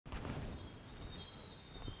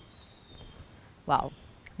Wow,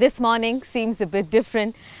 this morning seems a bit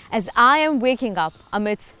different as I am waking up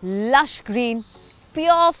amidst lush green,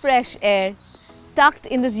 pure fresh air, tucked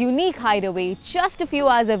in this unique hideaway just a few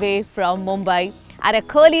hours away from Mumbai at a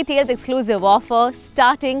Curly Tails exclusive offer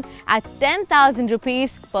starting at 10,000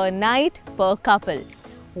 rupees per night per couple.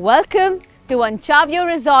 Welcome to Anchaviyo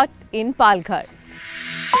Resort in Palghar.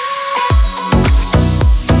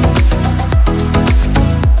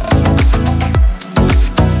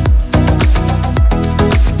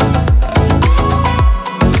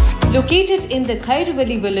 Located in the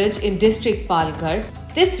Khairwali village in district Palghar,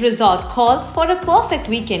 this resort calls for a perfect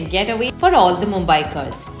weekend getaway for all the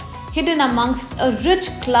Mumbaikars. Hidden amongst a rich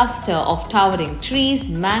cluster of towering trees,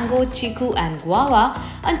 mango, Chikoo and Guava,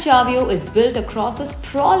 Anchaviyo is built across a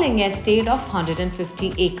sprawling estate of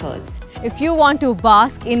 150 acres. If you want to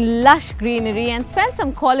bask in lush greenery and spend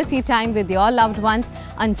some quality time with your loved ones,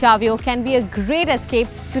 Anchaviyo can be a great escape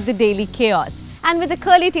to the daily chaos. And with the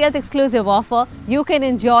Curly Tails exclusive offer, you can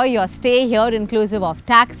enjoy your stay here inclusive of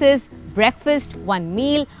taxis, breakfast, one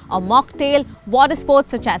meal, a mocktail, water sports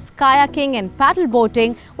such as kayaking and paddle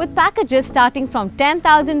boating with packages starting from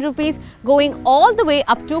 10,000 rupees going all the way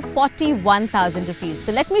up to 41,000 rupees.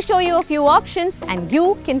 So let me show you a few options and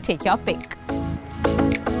you can take your pick.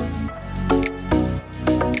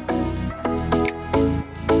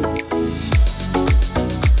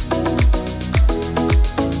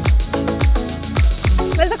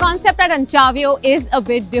 Concept at Anchaviyo is a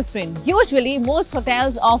bit different. Usually, most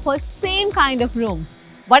hotels offer same kind of rooms.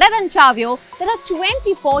 But at Anchaviyo, there are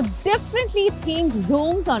 24 differently themed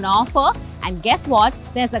rooms on offer. And guess what?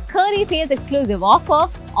 There's a Curly Tails exclusive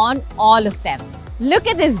offer on all of them. Look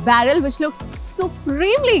at this barrel which looks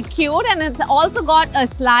supremely cute, and it's also got a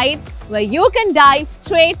slide where you can dive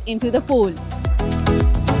straight into the pool.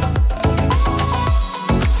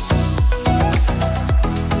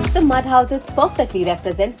 The mud houses perfectly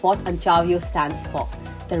represent what Anchaviyo stands for.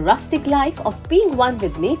 The rustic life of being one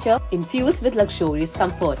with nature infused with luxurious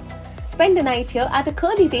comfort. Spend a night here at a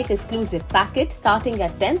Curly Tails exclusive package starting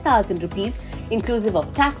at 10,000 rupees inclusive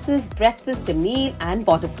of taxes, breakfast, a meal and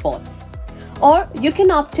water sports. Or you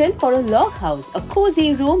can opt in for a log house, a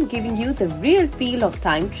cozy room giving you the real feel of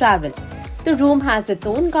time travel. The room has its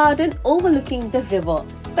own garden overlooking the river.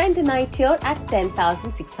 Spend a night here at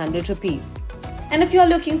 10,600 rupees. And if you're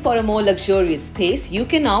looking for a more luxurious space, you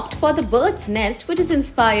can opt for the Bird's Nest, which is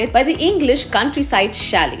inspired by the English countryside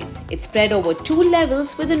chalets. It's spread over 2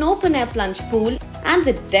 levels with an open-air plunge pool, and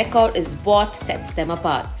the decor is what sets them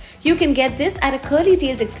apart. You can get this at a Curly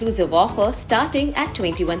Tails exclusive offer starting at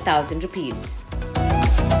 21,000 rupees.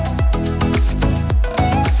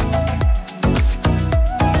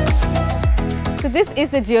 So this is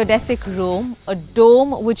the geodesic room, a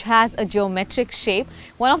dome which has a geometric shape,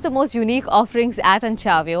 one of the most unique offerings at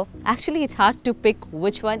Anchaviyo. Actually, it's hard to pick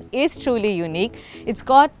which one is truly unique. It's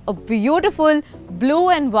got a beautiful blue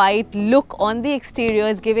and white look on the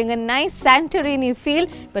exteriors, giving a nice Santorini feel.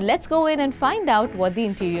 But let's go in and find out what the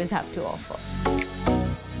interiors have to offer.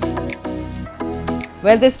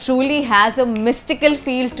 Well, this truly has a mystical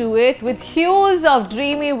feel to it with hues of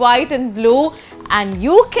dreamy white and blue, and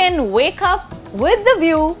you can wake up with the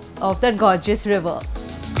view of that gorgeous river.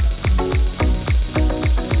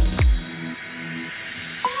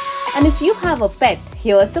 And if you have a pet,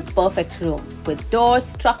 here's a perfect room with doors,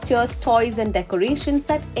 structures, toys and decorations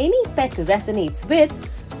that any pet resonates with.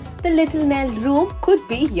 The Little Nell room could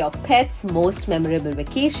be your pet's most memorable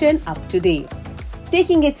vacation up to date.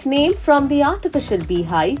 Taking its name from the artificial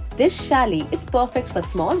beehive, this chalet is perfect for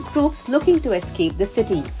small groups looking to escape the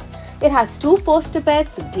city. It has 2 poster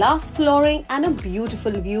beds, glass flooring and a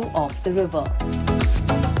beautiful view of the river.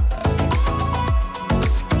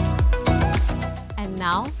 And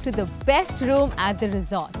now to the best room at the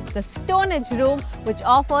resort, the Stone Edge room, which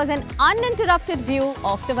offers an uninterrupted view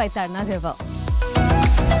of the Vaitarna river.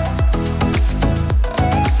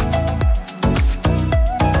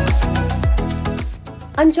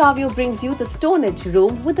 Anchaviyo brings you the Stone Edge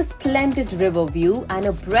room with a splendid river view and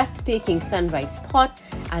a breathtaking sunrise spot,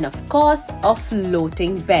 and of course a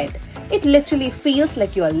floating bed. It literally feels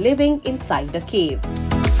like you are living inside a cave.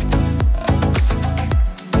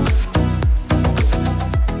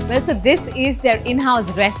 Well, so this is their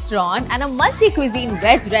in-house restaurant and a multi-cuisine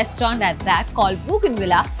veg restaurant at that called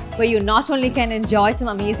Bougainvillea, where you not only can enjoy some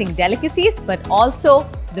amazing delicacies but also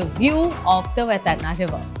the view of the Vaitarna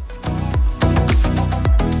river.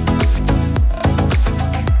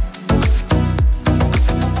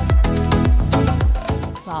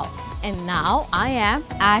 Wow. And now I am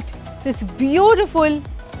at this beautiful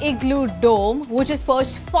Igloo dome which is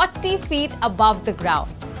perched 40 feet above the ground.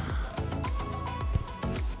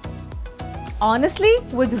 Honestly,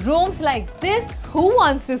 with rooms like this, who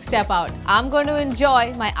wants to step out? I'm going to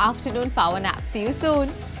enjoy my afternoon power nap. See you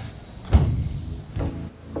soon.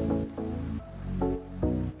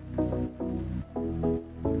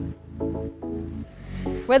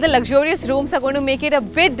 Well, the luxurious rooms are going to make it a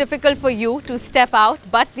bit difficult for you to step out,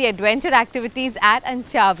 but the adventure activities at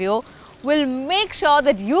Anchaviyo will make sure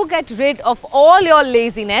that you get rid of all your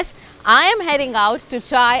laziness. I am heading out to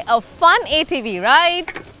try a fun ATV ride.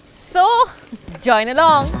 So, join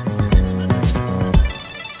along.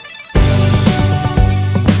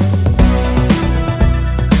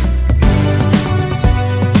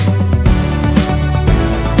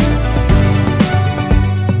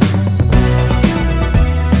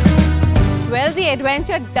 Well, the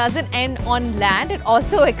adventure doesn't end on land. It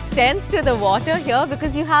also extends to the water here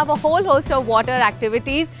because you have a whole host of water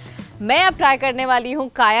activities. मैं अब try करने वाली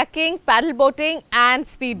हूँ kayaking, paddle boating and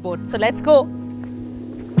speedboat. So let's go.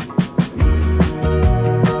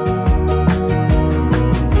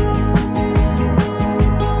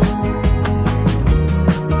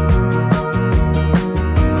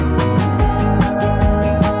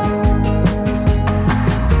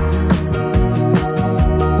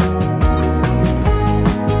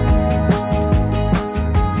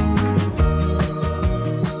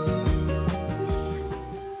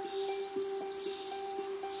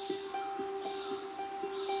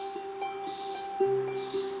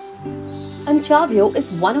 Anchaviyo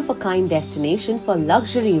is one-of-a-kind destination for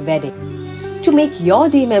luxury wedding. To make your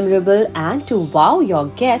day memorable and to wow your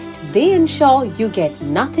guest, they ensure you get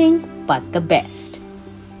nothing but the best.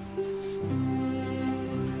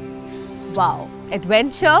 Wow,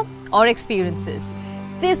 adventure or experiences?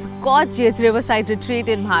 This gorgeous riverside retreat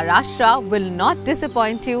in Maharashtra will not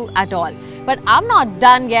disappoint you at all. But I'm not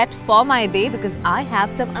done yet for my day because I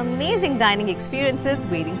have some amazing dining experiences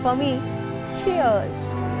waiting for me. Cheers!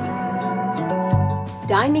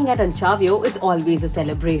 Dining at Anchaviyo is always a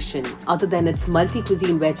celebration. Other than its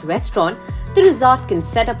multi-cuisine veg restaurant, the resort can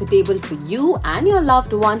set up a table for you and your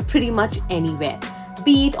loved one pretty much anywhere.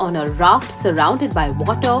 Be it on a raft surrounded by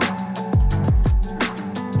water,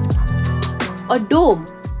 a dome,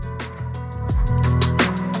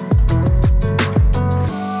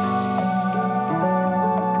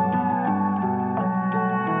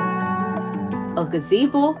 a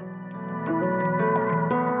gazebo,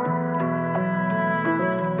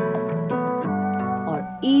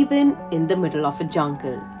 even in the middle of a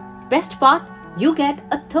jungle. Best part, you get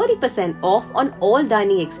a 30% off on all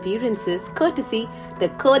dining experiences courtesy the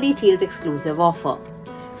Curly Tales exclusive offer.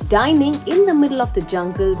 Dining in the middle of the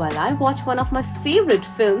jungle while I watch one of my favorite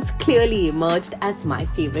films clearly emerged as my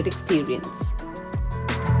favorite experience.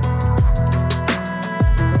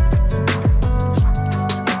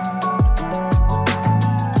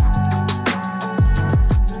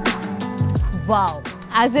 Wow!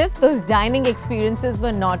 As if those dining experiences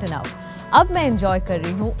were not enough. अब मैं enjoy कर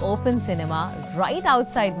रही हूँ open cinema right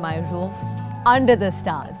outside my room under the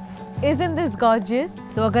stars. Isn't this gorgeous?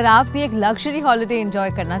 तो अगर आप भी एक luxury holiday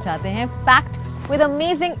enjoy करना चाहते हैं, packed with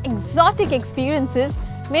amazing exotic experiences,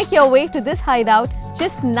 make your way to this hideout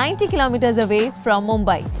just 90 kilometers away from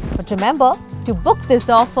Mumbai. But remember to book this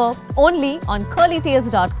offer only on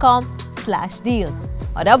curlytales.com/deals.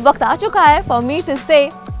 और अब वक्त आ चुका है for me to say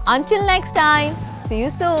until next time. See you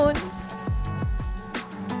soon.